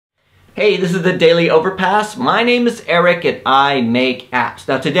Hey, this is the Daily Overpass. My name is Eric and I make apps.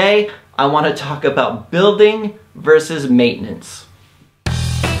 Now today, I want to talk about building versus maintenance.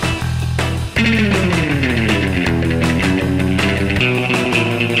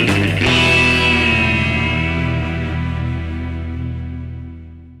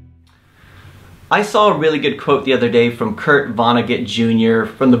 I saw a really good quote the other day from Kurt Vonnegut Jr.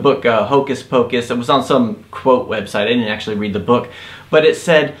 from the book Hocus Pocus. It was on some quote website. I didn't actually read the book, but it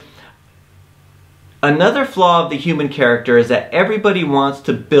said, "Another flaw of the human character is that everybody wants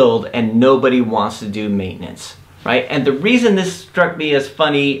to build and nobody wants to do maintenance." Right? And the reason this struck me as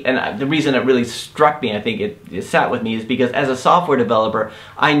funny, and the reason it really struck me, I think it sat with me, is because as a software developer,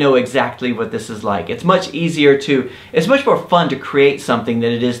 I know exactly what this is like. It's much more fun to create something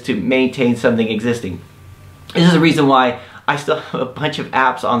than it is to maintain something existing. This is the reason why I still have a bunch of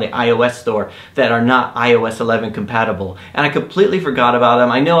apps on the iOS store that are not iOS 11 compatible. And I completely forgot about them.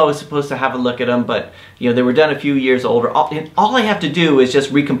 I know I was supposed to have a look at them, but they were done a few years older. All I have to do is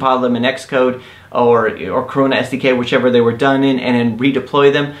just recompile them in Xcode or Corona SDK, whichever they were done in, and then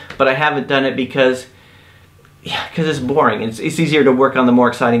redeploy them. But I haven't done it because it's boring. It's easier to work on the more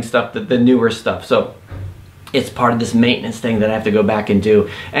exciting stuff, the newer stuff. So it's part of this maintenance thing that I have to go back and do.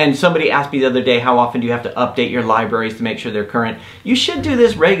 And somebody asked me the other day, how often do you have to update your libraries to make sure they're current? You should do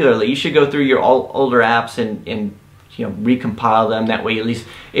this regularly. You should go through your older apps and recompile them. That way, at least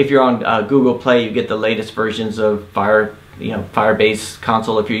if you're on Google Play, you get the latest versions of Firebase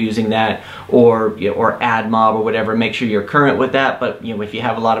console if you're using that, or AdMob or whatever. Make sure you're current with that. But if you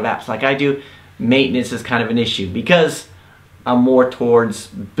have a lot of apps like I do, maintenance is kind of an issue because I'm more towards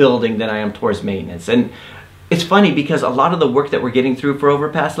building than I am towards maintenance. And it's funny because a lot of the work that we're getting through for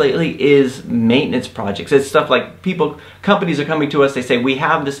Overpass lately is maintenance projects. It's stuff like companies are coming to us, they say, we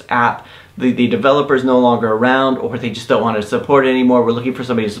have this app, the developer's no longer around, or they just don't want to support it anymore. We're looking for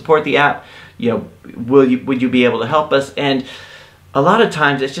somebody to support the app. Would you be able to help us? And a lot of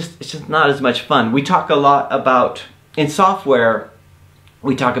times it's just not as much fun. We talk a lot about, in software,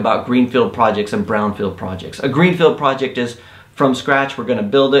 we talk about greenfield projects and brownfield projects. A greenfield project is from scratch, we're going to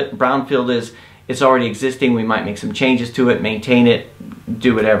build it. Brownfield is it's already existing, we might make some changes to it, maintain it,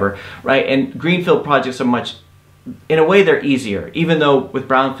 do whatever, right? And greenfield projects are in a way they're easier. Even though with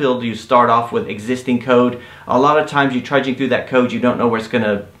brownfield you start off with existing code, a lot of times you're trudging through that code, you don't know where it's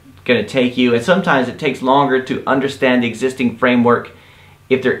gonna take you, and sometimes it takes longer to understand the existing framework,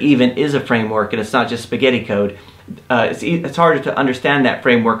 if there even is a framework and it's not just spaghetti code. It's harder to understand that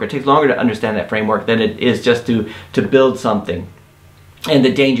framework, or it takes longer to understand that framework than it is just to build something. And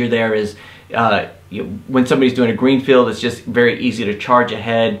the danger there is when somebody's doing a greenfield, it's just very easy to charge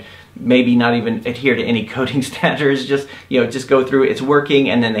ahead, maybe not even adhere to any coding standards, just go through, it's working,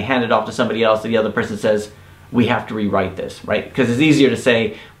 and then they hand it off to somebody else, and the other person says, we have to rewrite this, right? Because it's easier to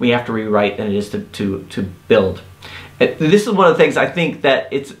say we have to rewrite than it is to build. This is one of the things I think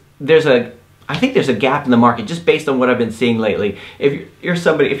that there's a gap in the market just based on what I've been seeing lately. If you're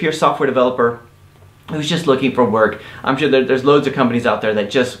a software developer who's just looking for work, I'm sure there's loads of companies out there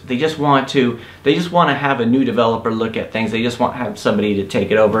that they just want to have a new developer look at things. They just want to have somebody to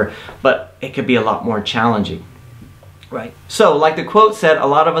take it over, but it could be a lot more challenging, right? So like the quote said, a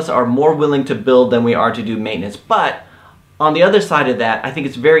lot of us are more willing to build than we are to do maintenance. But on the other side of that, I think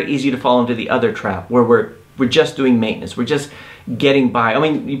it's very easy to fall into the other trap where we're just doing maintenance. We're just getting by. I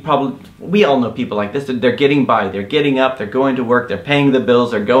mean, we all know people like this. They're getting by. They're getting up. They're going to work. They're paying the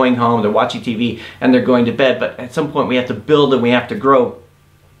bills. They're going home. They're watching TV, and they're going to bed. But at some point, we have to build and we have to grow,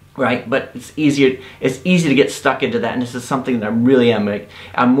 right? But it's easy to get stuck into that. And this is something that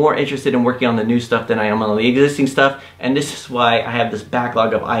I'm more interested in working on the new stuff than I am on the existing stuff. And this is why I have this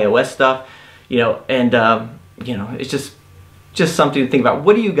backlog of iOS stuff. It's just something to think about.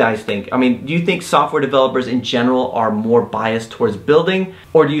 What do you guys think? I mean, do you think software developers in general are more biased towards building,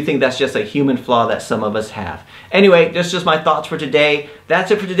 or do you think that's just a human flaw that some of us have? Anyway, that's just my thoughts for today.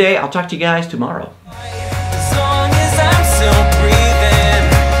 That's it for today. I'll talk to you guys tomorrow.